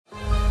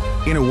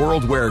In a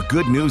world where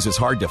good news is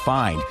hard to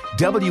find,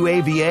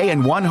 WAVA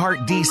and One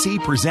Heart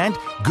DC present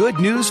Good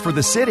News for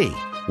the City.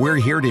 We're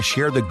here to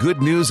share the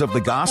good news of the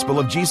gospel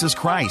of Jesus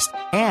Christ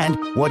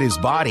and what His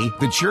body,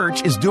 the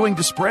church, is doing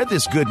to spread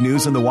this good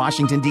news in the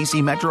Washington,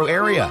 D.C. metro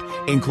area,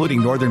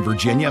 including Northern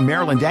Virginia,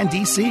 Maryland, and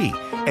D.C.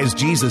 As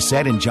Jesus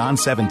said in John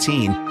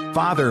 17,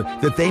 Father,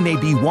 that they may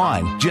be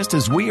one, just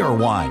as we are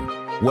one.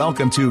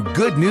 Welcome to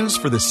Good News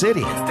for the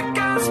City.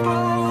 It's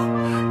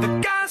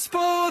the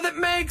gospel that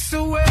makes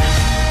a way.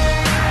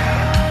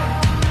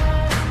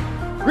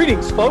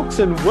 Greetings, folks,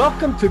 and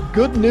welcome to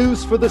Good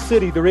News for the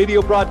City, the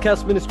radio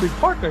broadcast ministry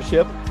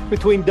partnership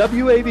between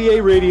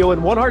WAVA Radio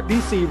and One Heart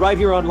DC, right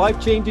here on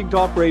Life-Changing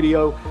Talk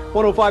Radio,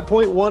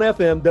 105.1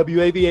 FM,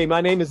 WAVA.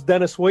 My name is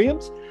Dennis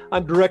Williams.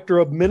 I'm Director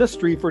of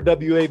Ministry for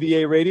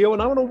WAVA Radio,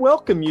 and I want to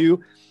welcome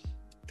you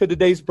to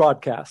today's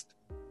broadcast.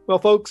 Well,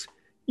 folks,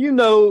 you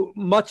know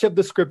much of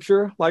the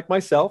scripture, like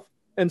myself,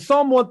 and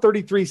Psalm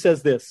 133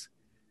 says this,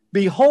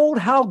 "Behold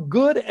how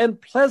good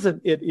and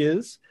pleasant it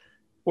is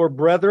for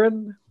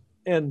brethren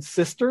and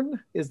sisters,"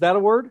 is that a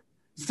word?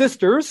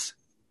 Sisters,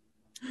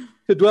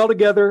 to dwell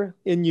together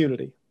in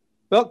unity.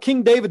 Well,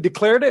 King David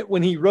declared it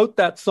when he wrote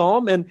that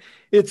psalm, and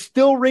it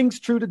still rings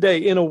true today.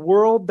 In a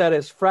world that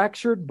is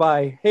fractured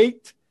by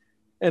hate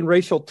and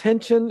racial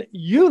tension,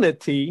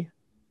 unity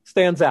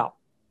stands out.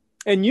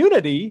 And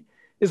unity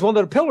is one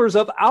of the pillars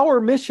of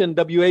our mission,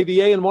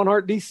 WAVA and One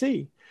Heart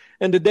DC.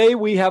 And today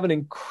we have an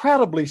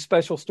incredibly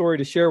special story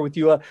to share with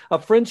you, a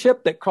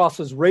friendship that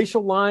crosses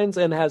racial lines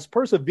and has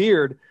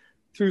persevered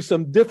through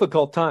some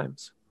difficult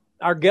times.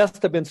 Our guests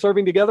have been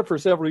serving together for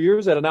several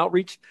years at an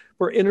outreach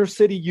for inner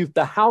city youth,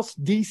 the House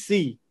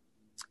DC.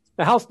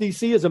 The House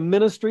DC is a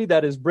ministry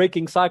that is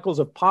breaking cycles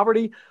of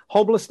poverty,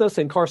 homelessness,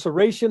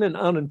 incarceration, and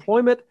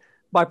unemployment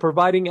by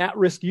providing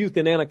at-risk youth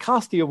in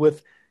Anacostia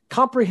with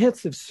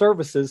comprehensive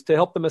services to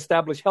help them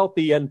establish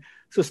healthy and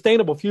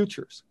sustainable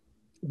futures.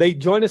 They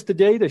join us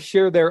today to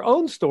share their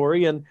own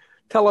story and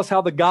tell us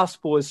how the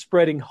gospel is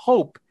spreading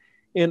hope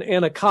in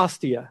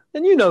Anacostia.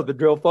 And you know the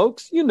drill,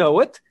 folks. You know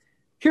it.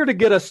 Here to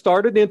get us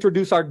started,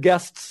 introduce our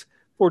guests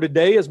for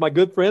today is my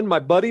good friend, my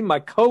buddy, my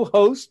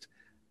co-host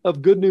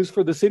of Good News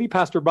for the City,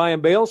 Pastor Brian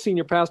Bale,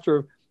 Senior Pastor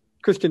of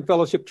Christian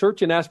Fellowship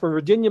Church in Ashburn,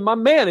 Virginia. My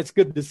man, it's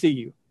good to see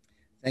you.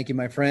 Thank you,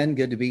 my friend.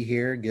 Good to be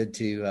here. Good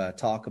to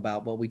talk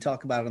about what we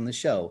talk about on the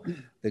show,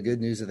 the good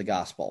news of the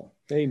gospel.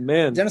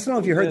 Amen. Dennis, I don't know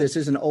if you heard this.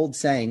 There's an old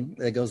saying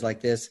that goes like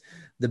this.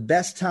 The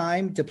best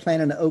time to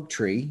plant an oak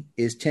tree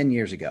is 10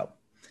 years ago.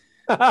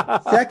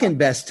 Second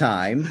best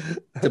time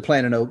to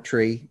plant an oak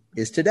tree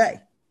is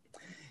today.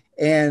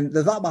 And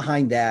the thought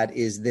behind that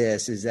is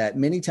this, is that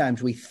many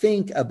times we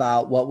think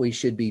about what we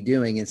should be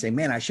doing and say,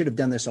 man, I should have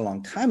done this a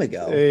long time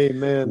ago.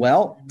 Amen.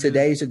 Well,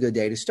 today's a good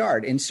day to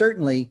start. And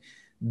certainly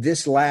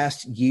this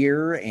last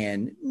year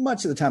and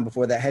much of the time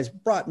before that has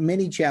brought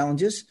many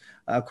challenges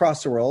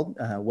across the world,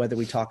 whether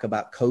we talk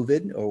about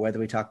COVID or whether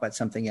we talk about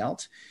something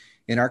else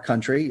in our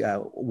country.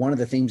 One of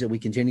the themes that we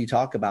continue to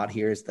talk about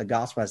here is the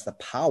gospel has the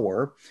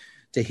power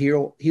to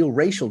heal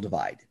racial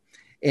divide.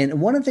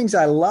 And one of the things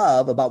I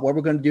love about what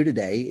we're going to do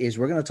today is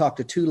we're going to talk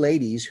to two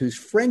ladies whose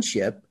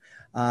friendship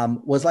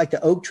was like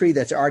the oak tree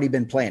that's already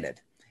been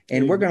planted.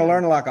 And we're going to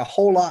learn like a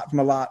whole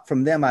lot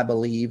from them, I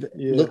believe,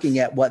 yes, looking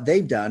at what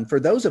they've done. For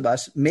those of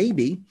us,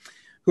 maybe,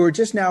 who are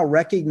just now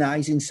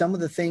recognizing some of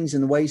the things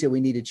and the ways that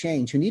we need to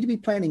change, who need to be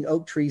planting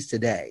oak trees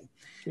today.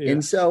 Yeah.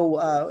 And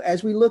so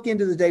as we look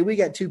into the day, we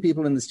got two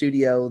people in the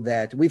studio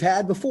that we've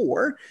had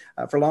before.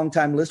 For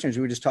longtime listeners,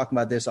 we were just talking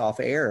about this off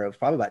air. It was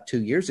probably about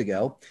 2 years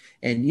ago.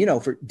 And, you know,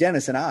 for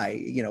Dennis and I,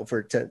 you know,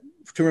 to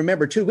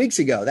remember 2 weeks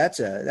ago, that's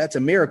a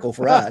miracle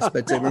for us.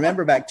 But to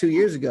remember back 2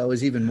 years ago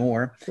is even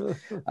more.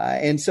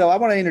 And so I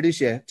want to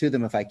introduce you to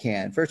them if I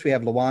can. First, we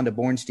have LaWanda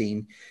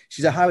Bornstein.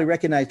 She's a highly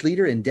recognized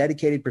leader and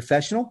dedicated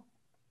professional,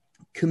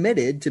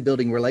 committed to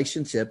building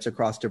relationships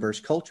across diverse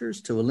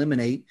cultures to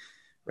eliminate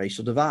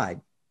racial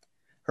divide.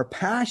 Her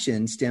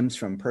passion stems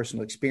from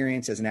personal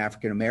experience as an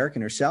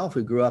African-American herself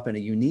who grew up in a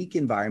unique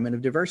environment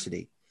of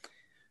diversity.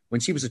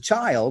 When she was a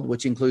child,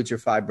 which includes her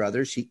 5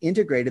 brothers, she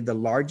integrated the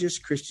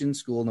largest Christian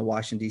school in the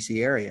Washington,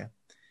 D.C. area.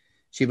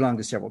 She belonged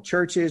to several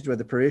churches where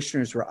the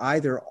parishioners were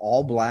either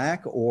all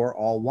Black or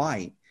all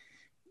white.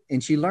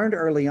 And she learned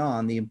early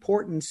on the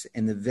importance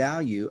and the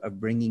value of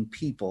bringing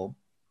people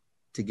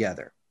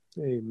together.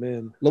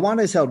 Amen.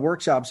 LaWanda has held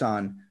workshops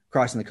on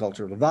crossing the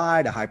cultural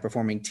divide, a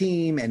high-performing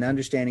team, and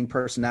understanding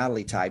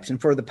personality types. And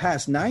for the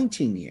past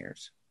 19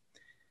 years,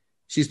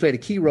 she's played a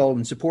key role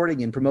in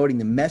supporting and promoting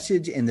the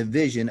message and the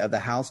vision of the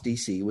House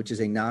DC, which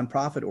is a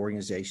nonprofit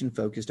organization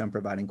focused on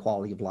providing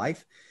quality of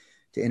life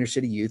to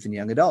inner-city youth and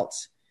young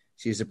adults.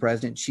 She is the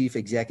president, chief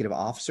executive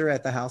officer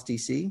at the House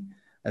DC,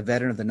 a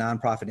veteran of the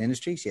nonprofit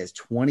industry. She has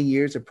 20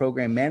 years of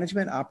program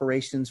management,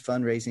 operations,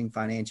 fundraising,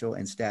 financial,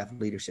 and staff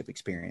leadership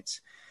experience.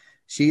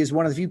 She is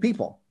one of the few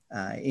people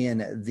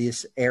in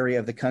this area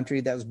of the country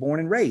that was born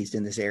and raised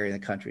in this area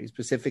of the country,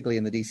 specifically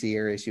in the DC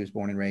area. She was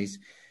born and raised.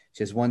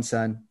 She has 1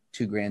 son,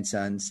 2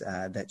 grandsons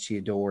that she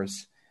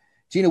adores.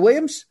 Gina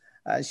Williams,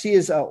 she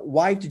is a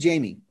wife to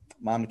Jamie,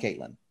 mom to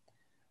Caitlin.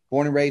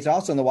 Born and raised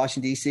also in the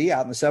Washington, D.C.,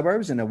 out in the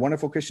suburbs in a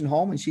wonderful Christian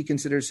home, and she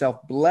considers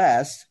herself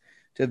blessed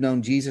to have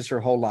known Jesus her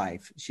whole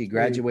life. She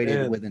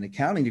graduated with an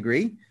accounting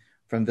degree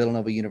from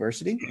Villanova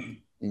University,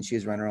 and she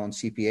has run her own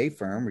CPA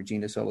firm,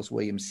 Regina Solis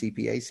Williams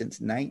CPA, since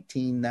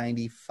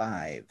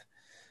 1995.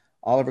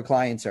 All of her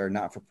clients are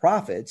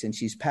not-for-profits, and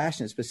she's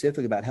passionate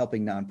specifically about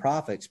helping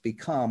nonprofits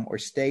become or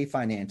stay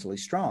financially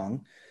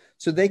strong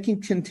so they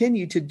can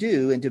continue to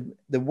do and to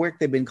the work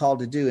they've been called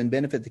to do and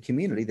benefit the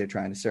community they're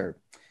trying to serve.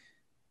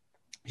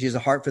 She has a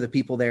heart for the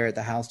people there at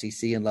the House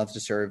DC and loves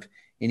to serve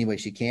any way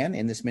she can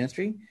in this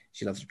ministry.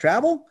 She loves to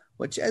travel,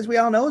 which, as we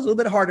all know, is a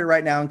little bit harder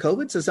right now in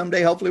COVID. So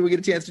someday, hopefully, we get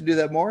a chance to do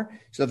that more.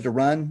 She loves to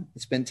run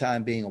and spend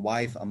time being a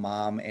wife, a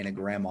mom, and a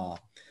grandma.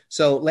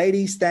 So,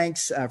 ladies,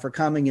 thanks for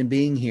coming and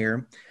being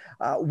here.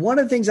 One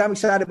of the things I'm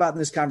excited about in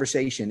this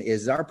conversation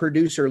is our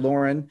producer,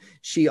 Lauren.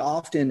 She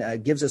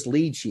often gives us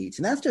lead sheets,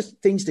 and that's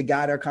just things to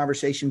guide our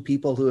conversation.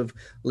 People who have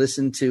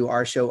listened to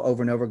our show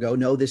over and over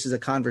know this is a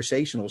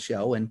conversational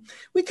show, and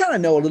we kind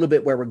of know a little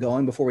bit where we're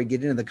going before we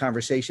get into the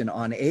conversation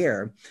on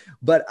air.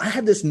 But I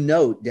have this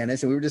note,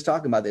 Dennis, and we were just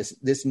talking about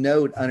this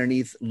note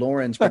underneath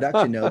Lauren's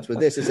production notes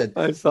with this. It said,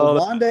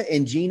 Wanda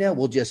and Gina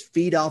will just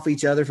feed off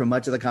each other for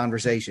much of the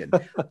conversation.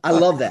 I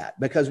love that,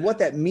 because what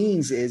that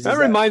means is that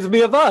reminds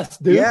me of us,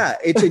 dude. Yeah.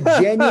 It's a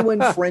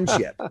genuine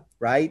friendship,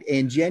 right?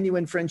 And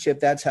genuine friendship,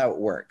 that's how it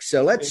works.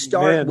 So let's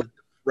start with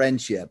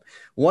friendship.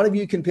 One of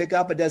you can pick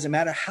up, it doesn't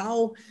matter.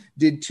 How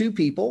did two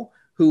people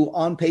who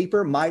on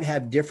paper might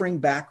have differing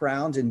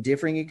backgrounds and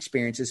differing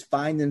experiences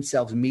find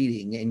themselves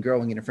meeting and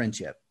growing in a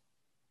friendship?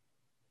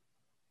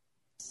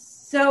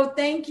 So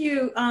thank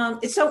you.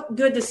 It's so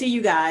good to see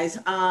you guys.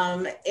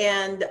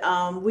 And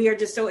we are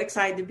just so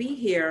excited to be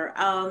here.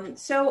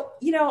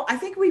 I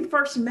think we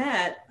first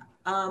met.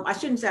 I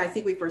shouldn't say I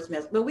think we first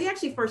met, but we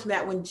actually first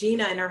met when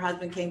Gina and her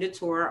husband came to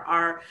tour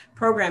our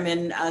program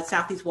in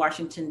Southeast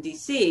Washington,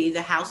 D.C.,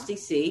 the House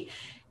D.C.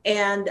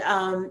 And,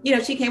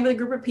 she came with a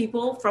group of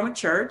people from a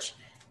church,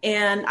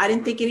 and I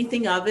didn't think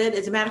anything of it.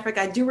 As a matter of fact,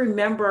 I do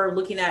remember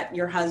looking at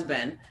your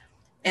husband,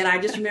 and I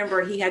just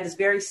remember he had this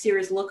very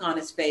serious look on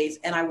his face,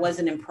 and I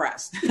wasn't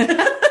impressed.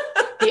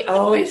 He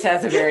always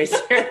has a very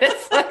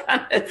serious look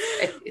on his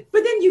face.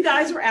 But then you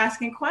guys were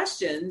asking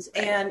questions,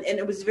 and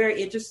it was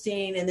very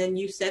interesting. And then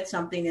you said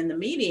something in the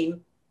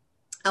meeting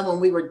when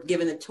we were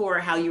given the tour,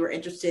 how you were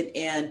interested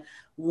in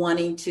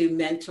wanting to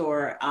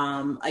mentor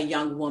a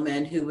young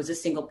woman who was a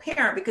single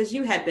parent, because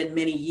you had been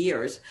many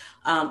years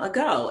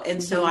ago.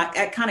 And so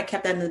I kind of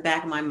kept that in the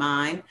back of my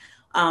mind.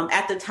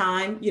 At the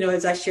time,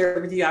 as I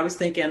shared with you, I was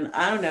thinking,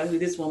 I don't know who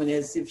this woman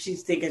is, if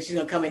she's thinking she's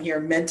going to come in here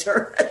and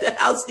mentor at the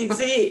House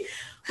DC.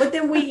 But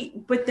then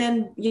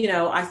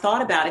I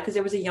thought about it, because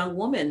there was a young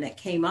woman that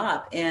came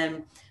up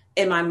and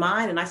in my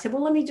mind, and I said,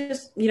 well, let me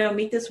just,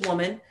 meet this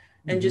woman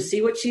and just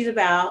see what she's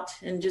about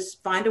and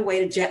just find a way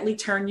to gently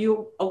turn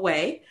you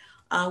away.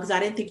 Because I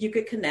didn't think you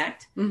could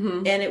connect.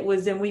 And it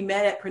was, then we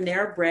met at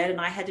Panera Bread,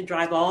 and I had to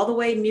drive all the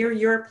way near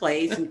your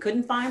place and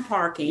couldn't find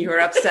parking. You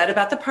were upset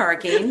about the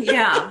parking.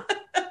 Yeah.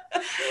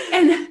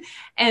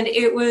 And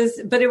it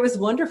was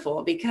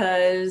wonderful,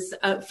 because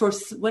for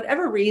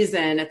whatever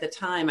reason at the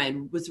time, I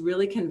was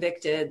really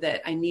convicted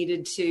that I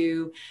needed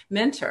to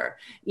mentor,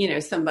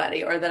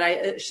 somebody, or that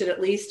I should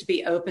at least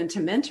be open to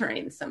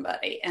mentoring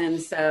somebody.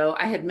 And so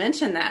I had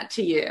mentioned that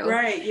to you.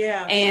 Right.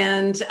 Yeah.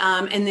 And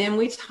then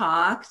we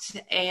talked,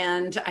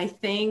 and I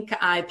think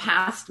I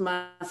passed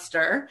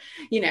muster,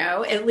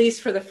 at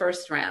least for the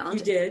first round.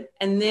 You did.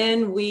 And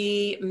then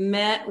we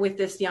met with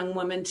this young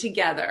woman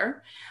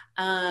together.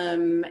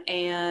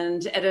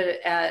 And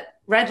at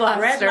Red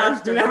Lobster,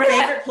 my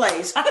favorite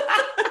place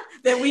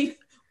that we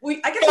I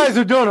guess you guys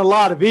are doing a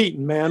lot of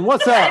eating, man.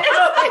 What's up?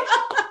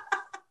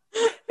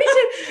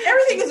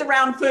 Everything is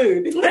around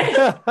food.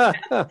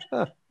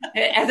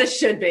 As it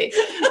should be.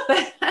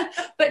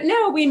 But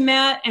no, we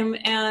met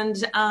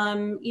and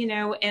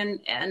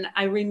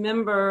I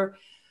remember,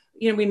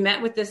 we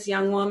met with this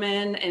young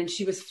woman, and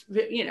she was,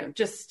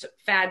 just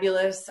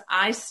fabulous.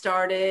 I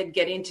started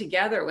getting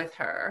together with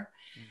her.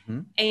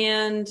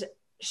 And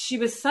she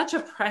was such a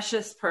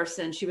precious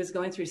person. She was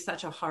going through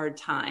such a hard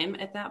time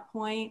at that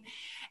point.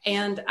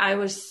 And I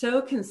was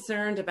so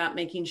concerned about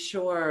making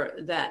sure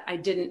that I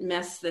didn't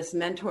mess this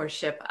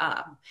mentorship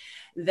up,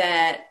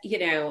 that,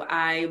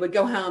 I would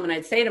go home and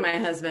I'd say to my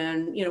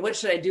husband, what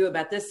should I do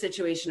about this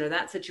situation or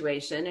that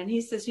situation? And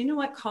he says, you know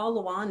what,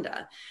 call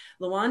LaWanda.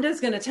 LaWanda is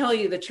going to tell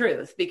you the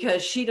truth,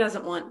 because she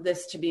doesn't want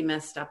this to be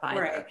messed up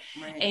either.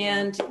 Right,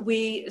 and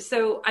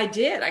so I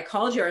did. I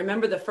called you. I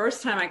remember the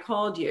first time I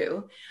called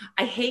you.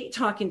 I hate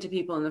talking to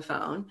people on the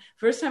phone.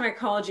 First time I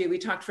called you, we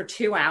talked for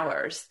 2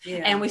 hours,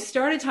 and we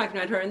started talking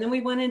about her, and then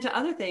we went into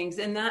other things,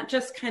 and that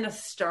just kind of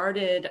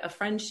started a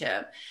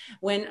friendship.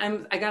 When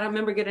I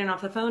remember getting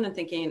off the phone and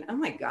thinking, oh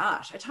my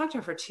gosh, I talked to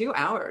her for 2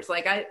 hours.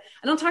 Like I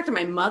don't talk to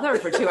my mother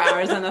for 2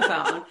 hours on the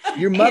phone.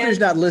 Your mother's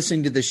not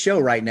listening to the show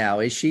right now,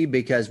 is she?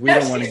 Because we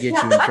don't want to get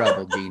you in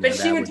trouble, Gina. But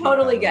she would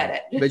totally get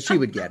it. But she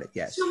would get it,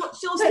 yes.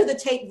 She'll do the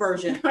tape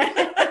version.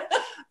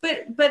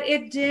 but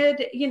it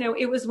did,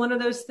 it was one of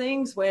those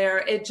things where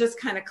it just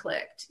kind of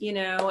clicked, Right.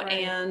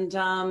 and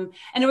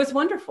it was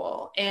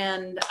wonderful.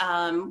 And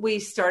we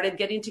started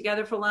getting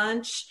together for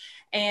lunch,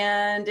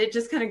 and it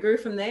just kind of grew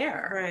from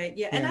there. Right.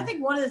 Yeah. And I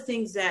think one of the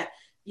things that,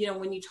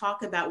 when you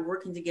talk about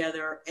working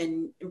together,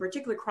 and in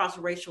particular across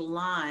racial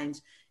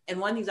lines, and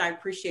one of the things I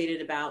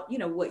appreciated about,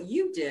 what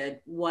you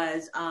did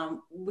was,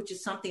 which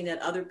is something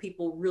that other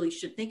people really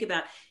should think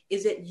about,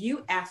 is that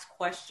you asked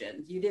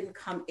questions. You didn't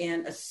come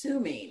in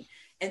assuming.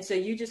 And so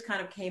you just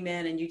kind of came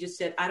in and you just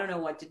said, I don't know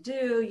what to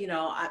do.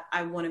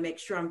 I want to make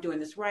sure I'm doing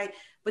this right.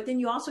 But then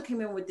you also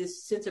came in with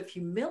this sense of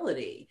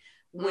humility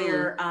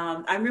where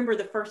I remember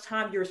the first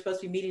time you were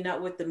supposed to be meeting up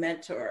with the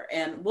mentor,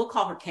 and we'll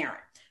call her Karen.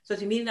 So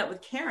you're meeting up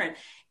with Karen,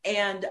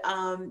 and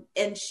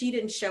she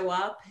didn't show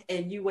up,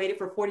 and you waited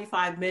for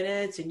 45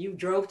 minutes, and you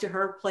drove to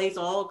her place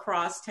all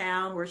across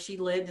town where she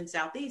lived in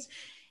Southeast.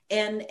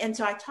 And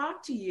so I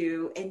talked to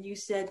you, and you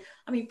said,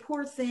 I mean,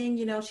 poor thing,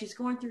 she's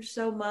going through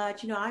so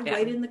much, I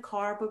waited in the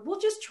car, but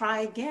we'll just try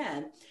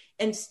again.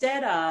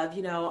 Instead of,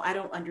 I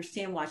don't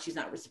understand why she's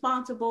not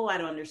responsible. I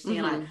don't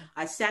understand.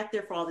 I sat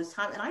there for all this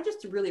time, and I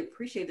just really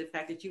appreciate the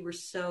fact that you were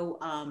so,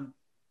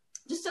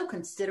 just so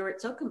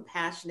considerate, so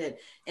compassionate,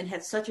 and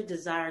had such a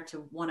desire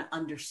to want to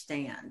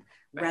understand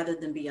rather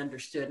than be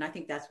understood. And I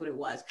think that's what it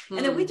was. And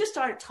then we just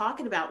started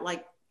talking about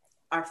like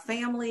our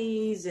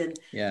families, and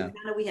kind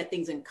of we had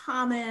things in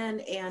common,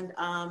 and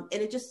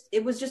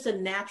it was just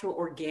a natural,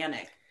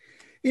 organic.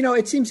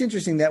 It seems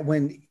interesting that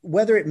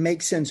whether it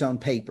makes sense on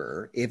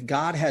paper, if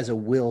God has a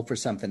will for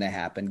something to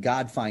happen,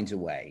 God finds a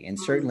way. And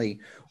certainly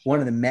one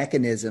of the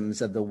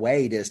mechanisms of the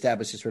way to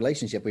establish this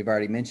relationship we've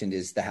already mentioned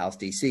is the House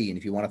DC. And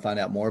if you want to find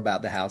out more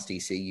about the House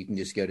DC, you can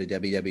just go to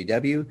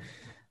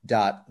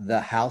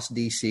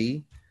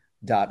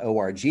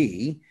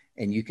www.thehousedc.org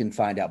and you can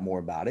find out more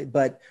about it.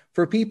 But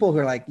for people who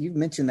are like, you've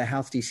mentioned the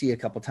House DC a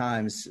couple of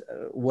times,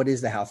 what is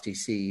the House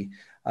DC?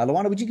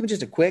 Luana, would you give me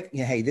just a quick,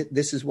 hey,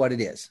 this is what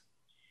it is?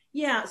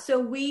 Yeah, so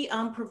we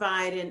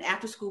provide an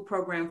after-school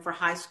program for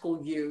high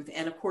school youth.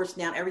 And of course,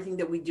 now everything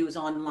that we do is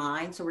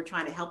online. So we're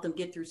trying to help them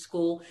get through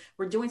school.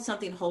 We're doing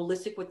something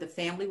holistic with the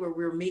family where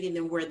we're meeting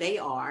them where they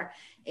are.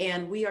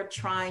 And we are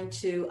trying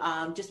to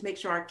just make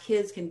sure our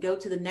kids can go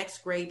to the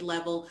next grade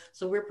level.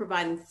 So we're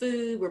providing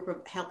food, we're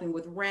helping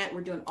with rent, we're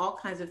doing all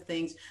kinds of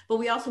things. But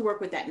we also work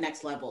with that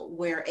next level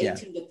where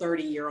 18 to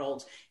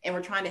 30-year-olds, and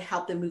we're trying to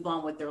help them move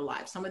on with their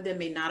lives. Some of them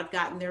may not have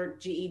gotten their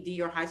GED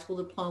or high school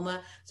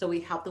diploma. So we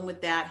help them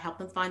with that, help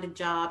them find a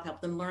job, help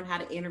them learn how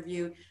to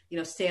interview,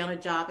 stay on a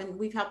job. And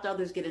we've helped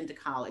others get into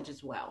college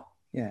as well.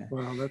 Yeah.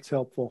 Wow, that's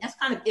helpful. That's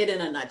kind of it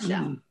in a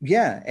nutshell.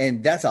 Yeah.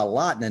 And that's a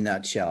lot in a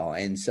nutshell.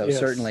 And so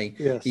certainly,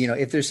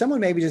 if there's someone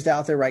maybe just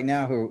out there right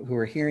now who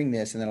are hearing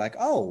this and they're like,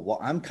 oh, well,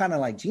 I'm kind of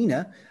like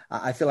Gina.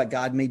 I feel like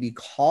God may be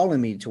calling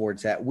me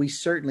towards that. We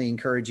certainly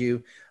encourage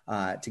you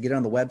to get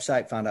on the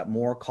website, find out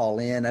more, call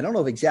in. I don't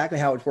know exactly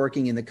how it's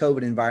working in the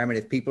COVID environment,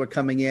 if people are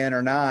coming in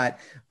or not,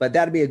 but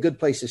that'd be a good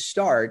place to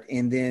start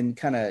and then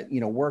kind of,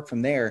 work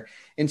from there.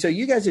 And so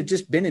you guys have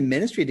just been in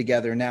ministry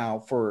together now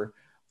for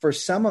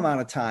some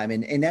amount of time.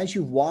 And as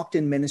you've walked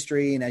in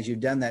ministry and as you've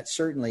done that,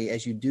 certainly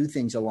as you do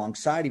things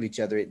alongside of each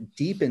other, it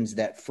deepens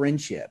that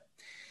friendship.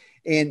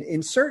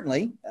 And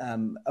certainly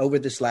over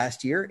this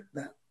last year,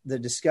 the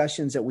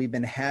discussions that we've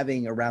been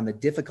having around the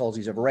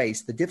difficulties of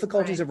race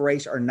of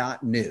race are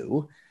not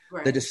new.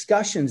 Right. The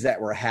discussions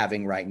that we're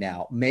having right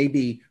now may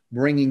be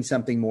bringing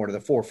something more to the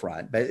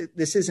forefront, but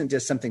this isn't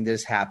just something that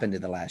has happened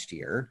in the last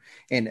year.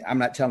 And I'm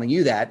not telling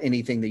you that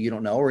anything that you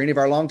don't know or any of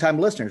our longtime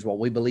listeners, what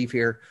we believe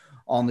here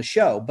on the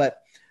show.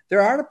 But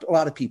there are a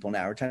lot of people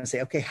now who are trying to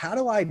say, okay, how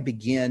do I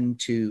begin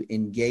to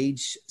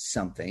engage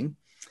something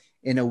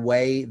in a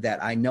way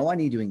that I know I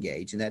need to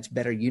engage? And that's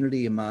better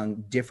unity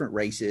among different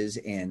races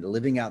and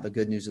living out the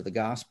good news of the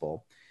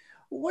gospel.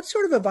 What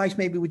sort of advice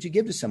maybe would you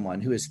give to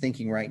someone who is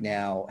thinking right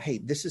now, hey,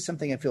 this is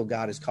something I feel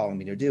God is calling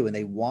me to do, and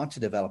they want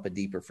to develop a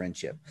deeper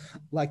friendship,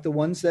 like the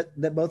ones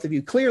that both of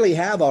you clearly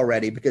have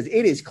already, because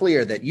it is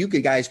clear that you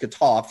guys could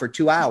talk for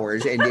 2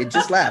 hours and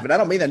just laugh. And I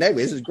don't mean that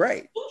negatively. This is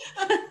great.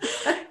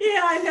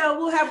 Yeah, I know.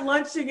 We'll have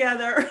lunch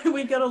together.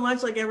 We go to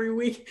lunch like every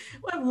week.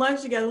 We'll have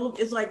lunch together.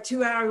 It's like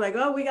 2 hours, like,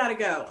 oh, we got to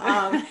go.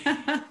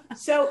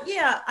 So,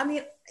 yeah, I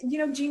mean,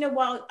 Gina,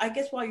 while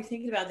you're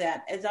thinking about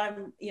that, as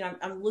I'm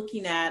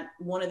looking at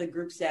one of the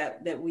groups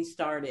that we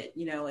started,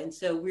 and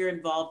so we're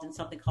involved in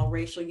something called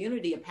Racial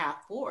Unity, a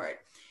Path Forward,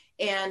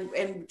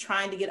 and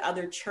trying to get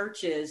other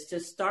churches to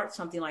start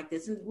something like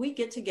this. And we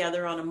get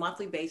together on a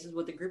monthly basis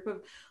with a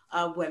group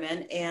of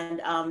women,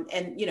 and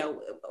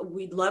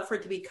we'd love for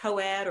it to be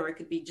co-ed, or it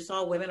could be just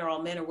all women or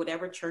all men or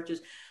whatever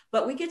churches.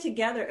 But we get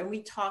together and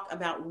we talk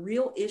about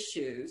real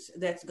issues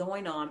that's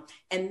going on.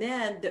 And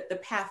then the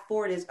path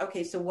forward is,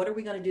 okay, so what are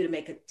we going to do to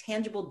make a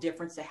tangible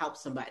difference to help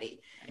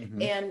somebody?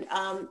 Mm-hmm. And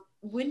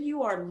when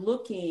you are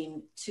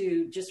looking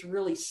to just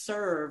really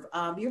serve,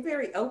 you're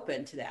very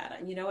open to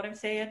that. You know what I'm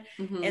saying?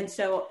 Mm-hmm. And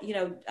so,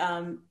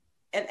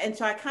 And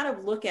so I kind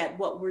of look at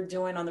what we're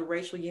doing on the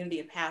Racial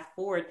Unity Path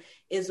Forward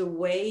is a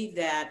way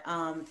that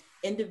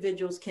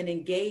individuals can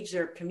engage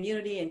their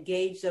community,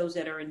 engage those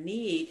that are in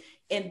need.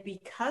 And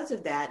because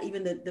of that,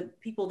 even the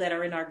people that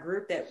are in our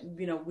group that,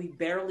 we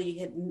barely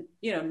had,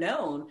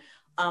 known,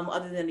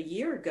 other than a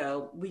year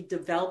ago, we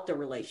developed a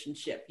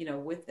relationship,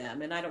 with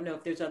them. And I don't know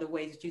if there's other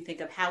ways that you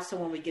think of how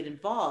someone would get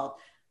involved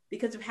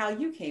because of how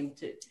you came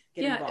to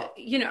get involved.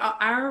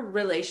 Our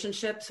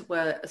relationships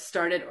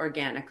started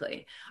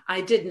organically. I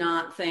did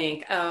not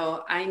think,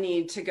 I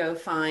need to go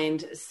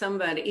find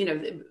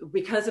somebody,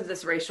 because of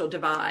this racial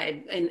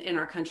divide in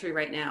our country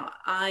right now,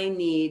 I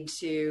need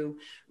to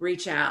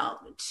reach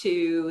out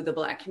to the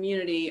Black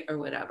community or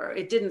whatever.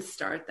 It didn't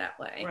start that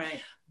way. Right.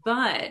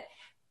 But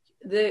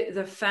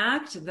the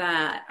fact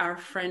that our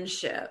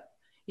friendship,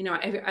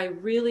 I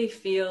really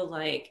feel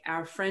like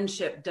our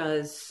friendship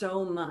does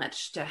so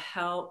much to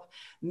help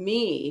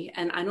me.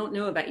 And I don't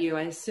know about you.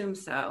 I assume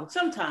so.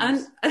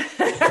 Sometimes.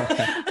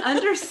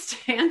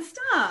 Understand.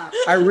 Stop.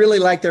 I really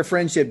like their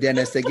friendship,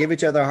 Dennis. They give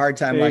each other a hard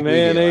time like we do.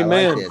 Amen.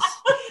 I like this.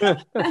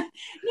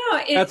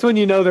 That's when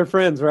you know they're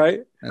friends,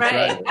 right?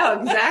 Right. Oh,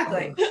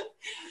 exactly.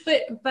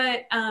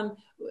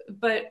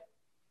 But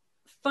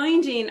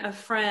finding a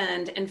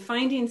friend and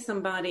finding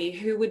somebody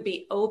who would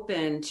be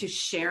open to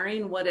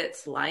sharing what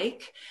it's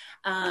like,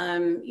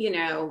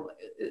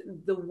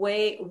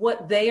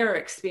 what they are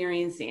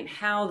experiencing,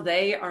 how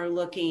they are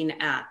looking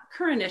at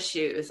current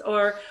issues,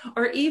 or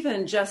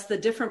even just the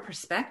different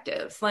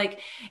perspectives. Like,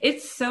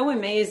 it's so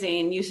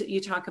amazing.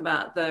 You talk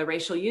about the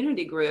Racial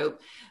Unity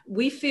group.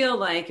 We feel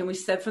like, and we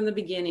said from the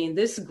beginning,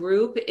 this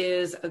group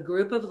is a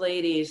group of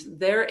ladies.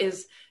 There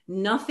is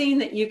nothing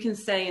that you can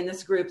say in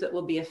this group that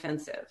will be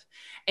offensive.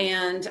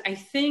 And I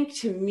think,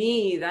 to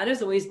me, that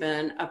has always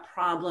been a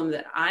problem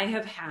that I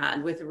have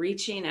had with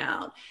reaching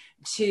out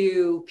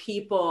to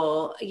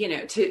people,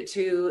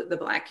 to the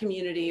Black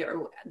community,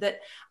 or that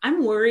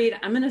I'm worried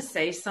I'm going to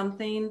say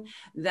something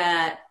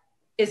that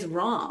is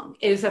wrong,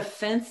 is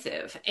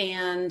offensive.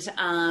 And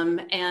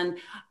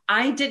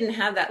I didn't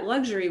have that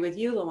luxury with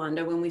you,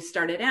 LaWanda, when we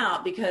started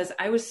out, because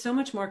I was so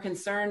much more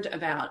concerned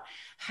about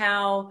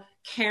how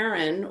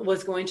Karen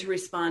was going to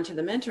respond to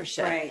the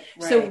mentorship. Right.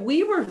 So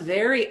we were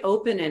very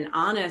open and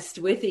honest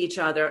with each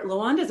other.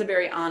 LaWanda's a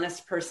very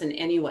honest person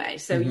anyway.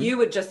 So you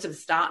would just have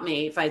stopped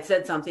me if I'd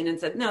said something and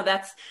said, no,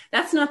 that's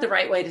not the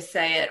right way to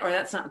say it, or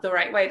that's not the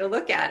right way to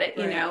look at it,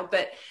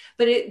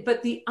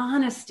 but the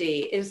honesty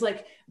is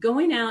like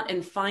going out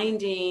and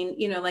finding,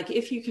 like,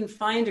 if you can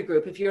find a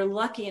group, if you're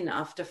lucky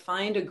enough to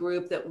find a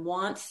group that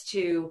wants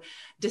to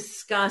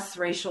discuss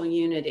racial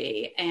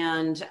unity,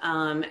 and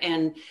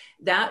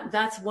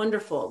that's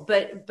wonderful.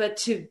 But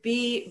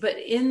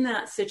in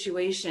that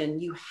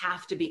situation, you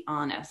have to be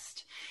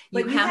honest.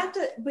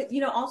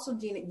 Also,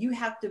 Gina, you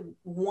have to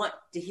want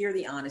to hear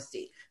the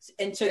honesty.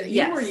 And so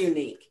you were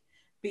unique,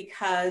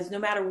 because no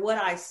matter what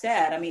I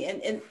said,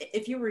 and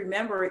if you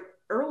remember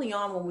early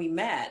on when we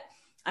met,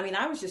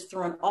 I was just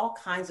throwing all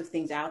kinds of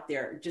things out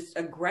there, just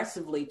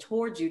aggressively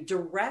towards you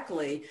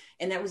directly.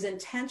 And that was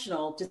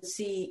intentional to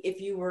see if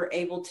you were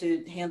able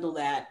to handle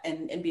that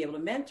and be able to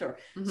mentor.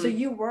 Mm-hmm. So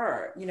you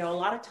were, a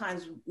lot of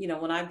times,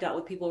 when I've dealt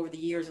with people over the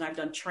years and I've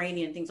done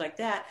training and things like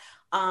that,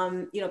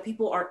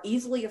 people are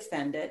easily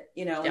offended,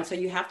 and so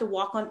you have to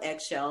walk on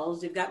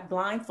eggshells. You've got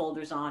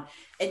blindfolders on,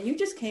 and you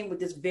just came with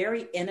this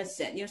very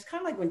innocent, it's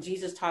kind of like when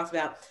Jesus talks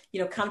about,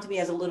 come to me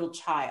as a little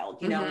child,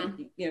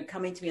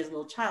 coming to me as a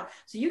little child.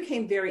 So you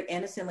came very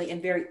innocently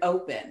and very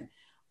open.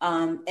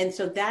 And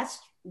so that's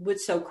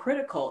what's so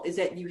critical, is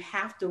that you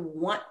have to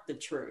want the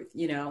truth,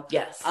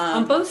 Yes.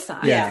 On both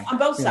sides. Yeah. On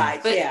both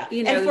sides. But, yeah.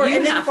 And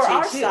then for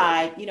our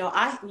side,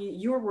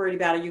 you were worried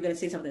about, are you going to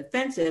say something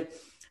offensive?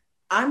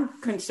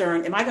 I'm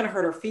concerned, am I going to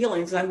hurt her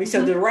feelings? I'm going to be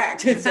so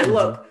direct and say,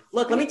 look,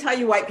 let me tell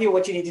you white people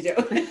what you need to do.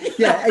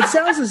 Yeah, it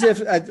sounds as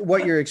if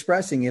what you're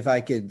expressing, if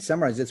I could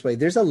summarize this way,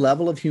 there's a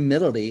level of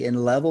humility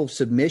and level of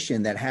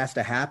submission that has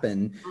to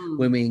happen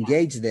when we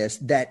engage this.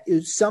 That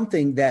is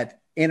something that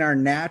in our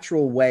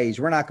natural ways,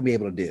 we're not going to be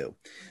able to do.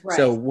 Right.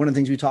 So one of the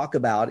things we talk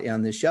about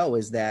on the show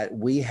is that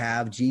we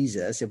have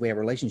Jesus, if we have a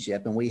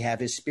relationship, and we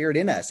have his spirit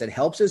in us. It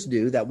helps us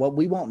do that what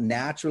we won't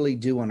naturally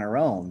do on our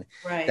own.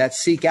 Right. That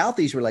seek out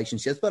these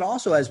relationships, but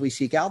also as we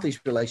seek out these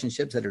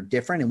relationships that are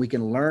different, and we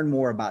can learn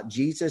more about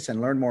Jesus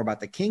and learn more about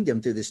the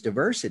kingdom through this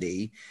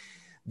diversity,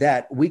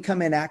 that we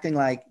come in acting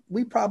like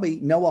we probably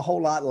know a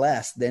whole lot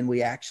less than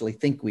we actually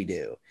think we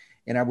do.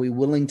 And are we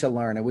willing to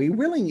learn? Are we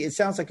willing? It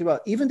sounds like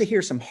about even to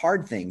hear some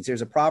hard things.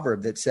 There's a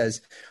proverb that says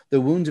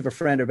the wounds of a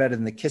friend are better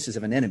than the kisses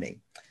of an enemy.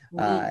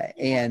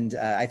 And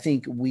I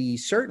think we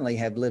certainly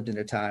have lived in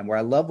a time where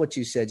I love what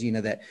you said,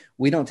 Gina, that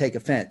we don't take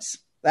offense.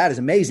 That is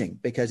amazing,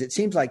 because it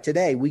seems like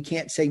today we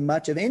can't say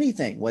much of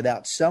anything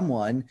without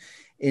someone,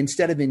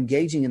 instead of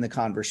engaging in the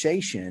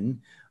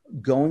conversation,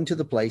 going to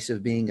the place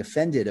of being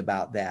offended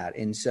about that.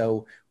 And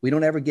so we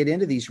don't ever get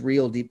into these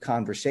real deep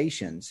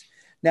conversations.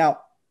 Now,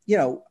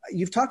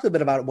 you've talked a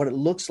bit about what it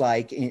looks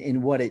like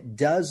and what it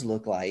does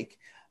look like.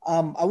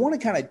 I want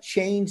to kind of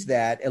change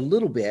that a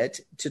little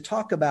bit to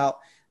talk about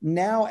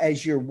now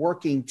as you're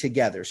working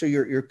together, so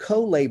you're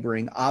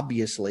co-laboring,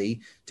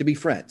 obviously, to be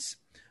friends,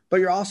 but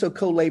you're also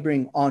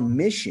co-laboring on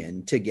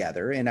mission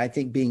together. And I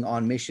think being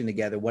on mission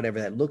together,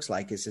 whatever that looks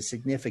like, is a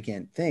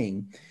significant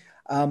thing.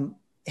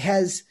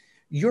 Has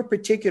your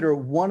particular,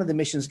 one of the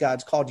missions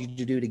God's called you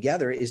to do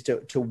together is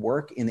to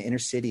work in the inner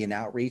city and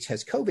outreach.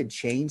 Has COVID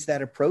changed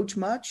that approach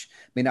much?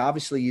 I mean,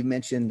 obviously you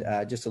mentioned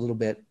just a little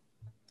bit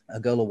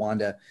ago,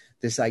 LaWanda,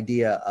 this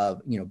idea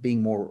of,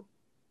 being more,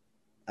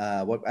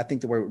 what I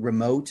think the word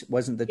remote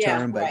wasn't the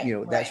term, but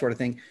that sort of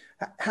thing.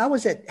 How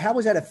has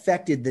that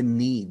affected the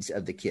needs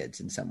of the kids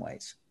in some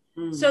ways?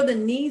 So the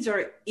needs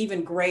are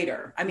even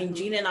greater. I mean,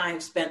 Gina and I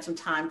have spent some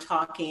time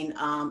talking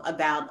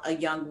about a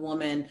young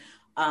woman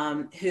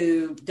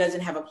who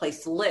doesn't have a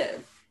place to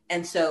live.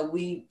 And so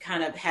we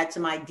kind of had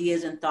some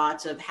ideas and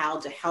thoughts of how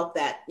to help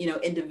that,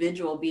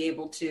 individual be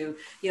able to,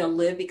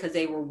 live, because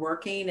they were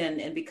working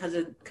and because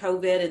of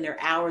COVID and their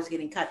hours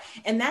getting cut.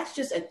 And that's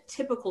just a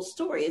typical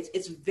story.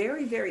 It's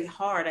very, very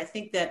hard. I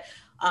think that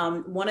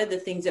one of the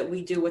things that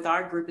we do with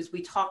our group is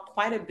we talk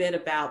quite a bit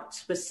about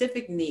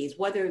specific needs,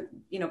 whether,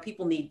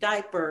 people need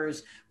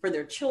diapers for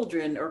their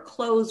children or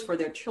clothes for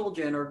their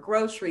children or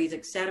groceries,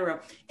 et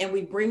cetera. And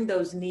we bring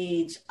those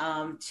needs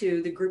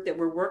to the group that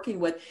we're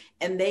working with,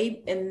 and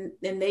they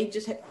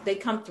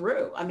come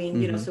through. I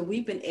mean, so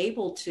we've been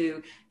able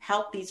to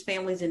help these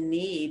families in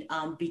need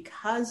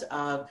because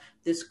of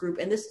this group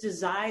and this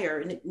desire.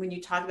 And when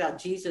you talked about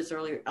Jesus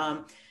earlier,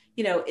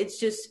 it's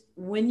just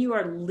when you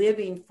are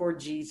living for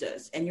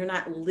Jesus and you're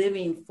not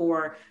living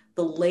for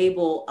the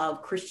label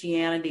of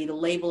Christianity, the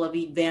label of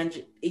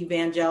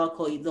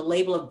evangelical, the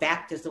label of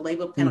Baptist, the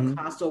label of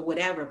Pentecostal,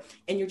 whatever,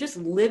 and you're just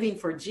living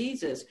for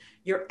Jesus,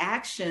 your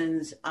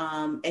actions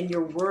and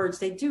your words,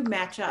 they do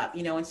match up,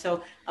 and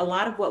so a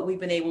lot of what we've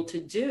been able to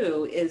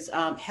do is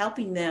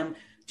helping them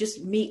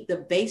just meet the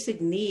basic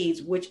needs,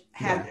 which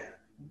have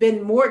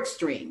been more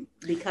extreme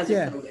because of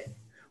COVID.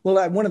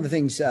 Well, one of the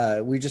things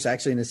we're just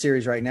actually in a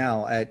series right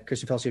now at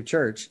Christian Fellowship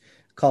Church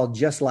called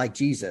Just Like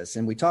Jesus.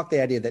 And we talk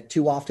the idea that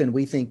too often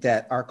we think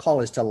that our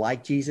call is to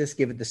like Jesus,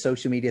 give it the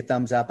social media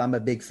thumbs up. I'm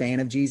a big fan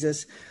of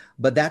Jesus,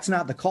 but that's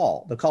not the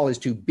call. The call is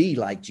to be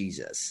like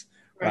Jesus.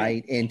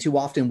 Right. And too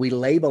often we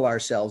label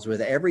ourselves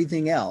with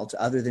everything else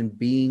other than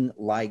being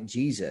like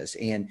Jesus.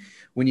 And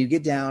when you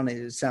get down,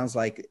 it sounds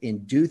like,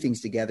 and do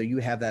things together, you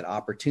have that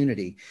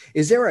opportunity.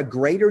 Is there a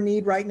greater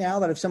need right now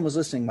that if someone's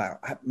listening,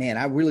 man,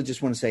 I really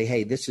just want to say,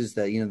 hey, this is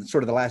the,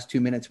 sort of the last 2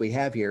 minutes we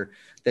have here.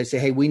 They say,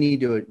 hey, we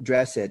need to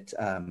address it.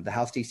 The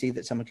House DC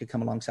that someone could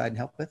come alongside and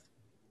help with.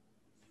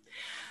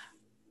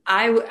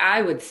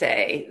 I would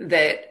say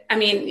that, I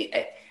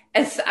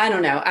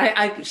don't know.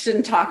 I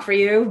shouldn't talk for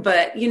you,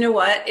 but you know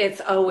what?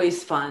 It's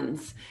always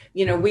funds.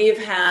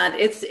 We've had,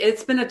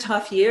 it's been a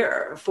tough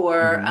year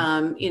for,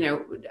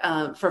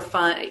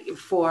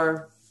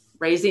 for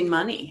raising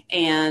money,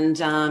 and,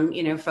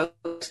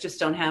 folks just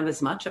don't have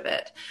as much of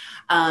it.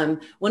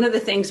 One of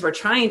the things we're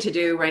trying to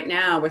do right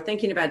now, we're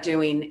thinking about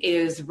doing,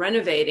 is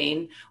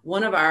renovating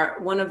one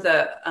of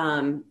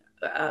the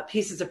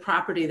pieces of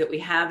property that we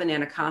have in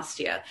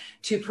Anacostia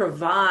to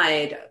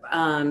provide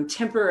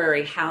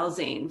temporary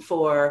housing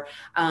for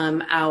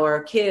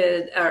our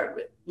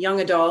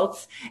young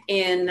adults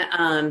and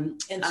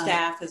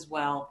staff as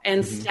well.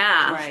 And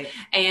staff. Right.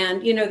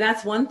 And,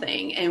 that's one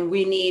thing. And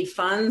we need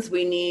funds.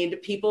 We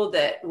need people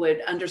that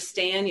would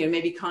understand,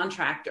 maybe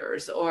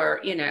contractors or,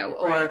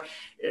 or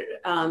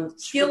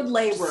skilled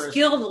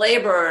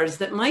laborers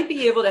that might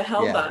be able to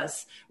help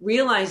us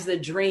realize the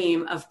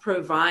dream of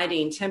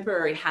providing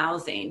temporary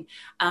housing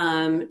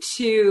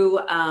to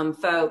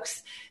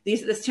folks.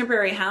 This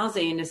temporary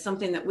housing is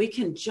something that we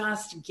can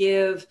just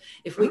give,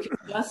 if we could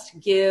just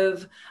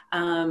give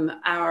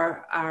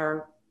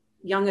our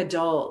young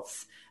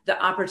adults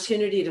the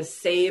opportunity to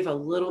save a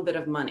little bit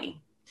of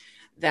money.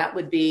 That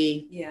would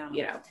be,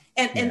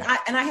 And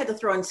I had to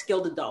throw in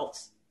skilled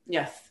adults.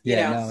 Yes.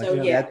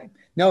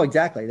 No,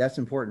 exactly. That's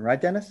important. Right,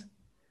 Dennis?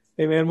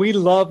 Hey, man, we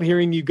love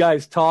hearing you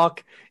guys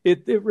talk.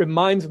 It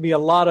reminds me a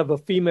lot of a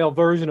female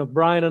version of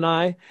Brian and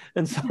I.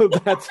 And so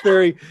that's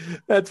very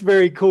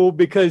cool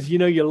because,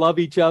 you love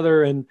each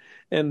other and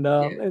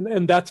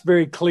that's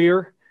very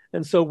clear.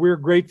 And so we're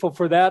grateful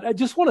for that. I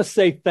just want to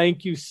say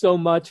thank you so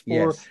much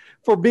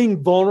for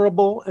being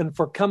vulnerable and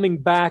for coming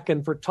back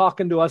and for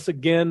talking to us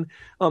again.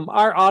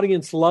 Our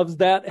audience loves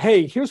that.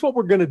 Hey, here's what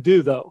we're going to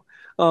do though.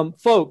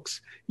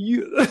 Folks,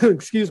 you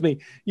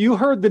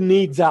heard the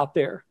needs out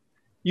there.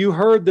 You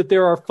heard that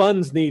there are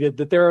funds needed,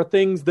 that there are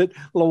things that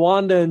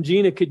LaWanda and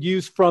Gina could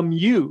use from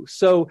you.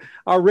 So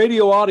our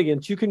radio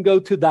audience, you can go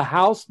to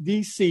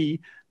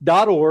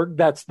thehousedc.org.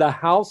 That's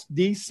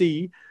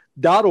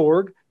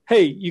thehousedc.org.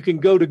 Hey, you can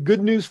go to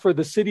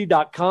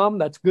goodnewsforthecity.com.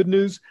 That's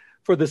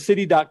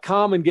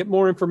goodnewsforthecity.com and get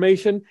more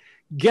information.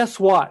 Guess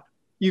what?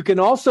 You can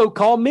also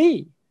call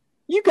me.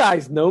 You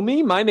guys know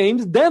me. My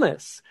name's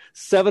Dennis,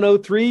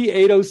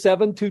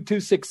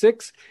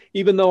 703-807-2266.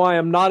 Even though I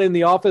am not in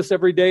the office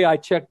every day, I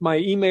check my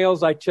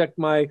emails, I check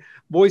my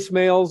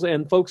voicemails,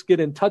 and folks get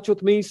in touch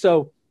with me.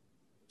 So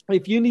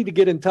If you need to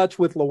get in touch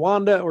with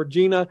LaWanda or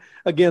Gina,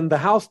 again,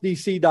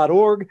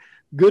 thehousedc.org,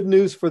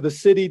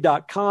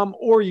 goodnewsforthecity.com,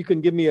 or you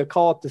can give me a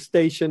call at the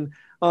station.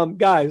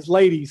 Guys,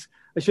 ladies,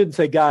 I shouldn't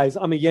say guys.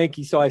 I'm a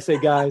Yankee, so I say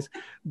guys.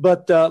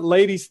 But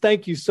ladies,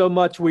 thank you so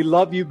much. We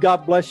love you.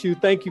 God bless you.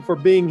 Thank you for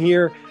being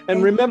here.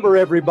 And remember,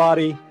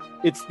 everybody,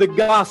 it's the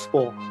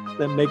gospel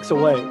that makes a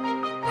way.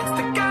 It's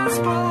the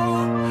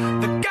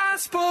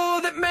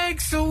gospel that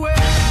makes a way.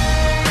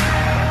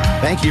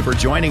 Thank you for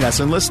joining us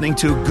and listening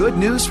to Good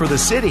News for the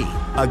City,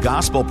 a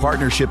gospel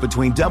partnership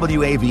between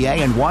WAVA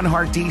and One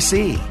Heart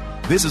DC.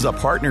 This is a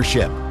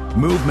partnership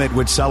movement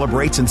which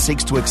celebrates and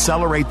seeks to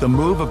accelerate the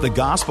move of the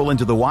gospel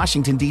into the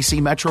Washington, D.C.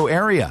 metro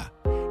area.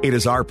 It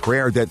is our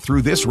prayer that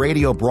through this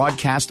radio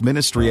broadcast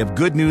ministry of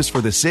Good News for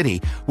the City,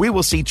 we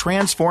will see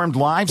transformed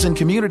lives and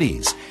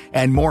communities,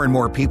 and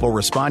more people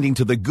responding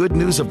to the good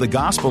news of the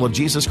gospel of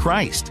Jesus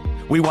Christ.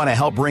 We want to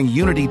help bring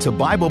unity to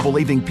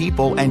Bible-believing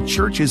people and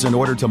churches in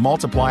order to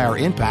multiply our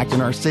impact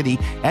in our city,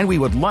 and we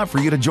would love for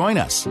you to join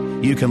us.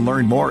 You can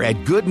learn more at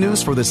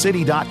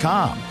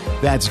goodnewsforthecity.com.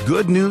 That's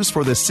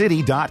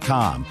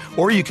goodnewsforthecity.com.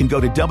 Or you can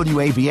go to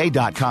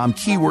WAVA.com,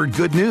 keyword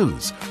good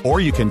news. Or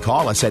you can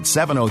call us at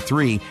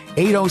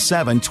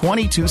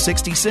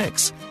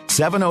 703-807-2266.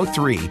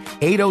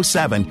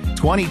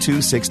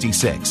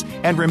 703-807-2266.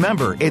 And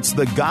remember, it's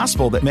the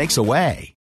gospel that makes a way.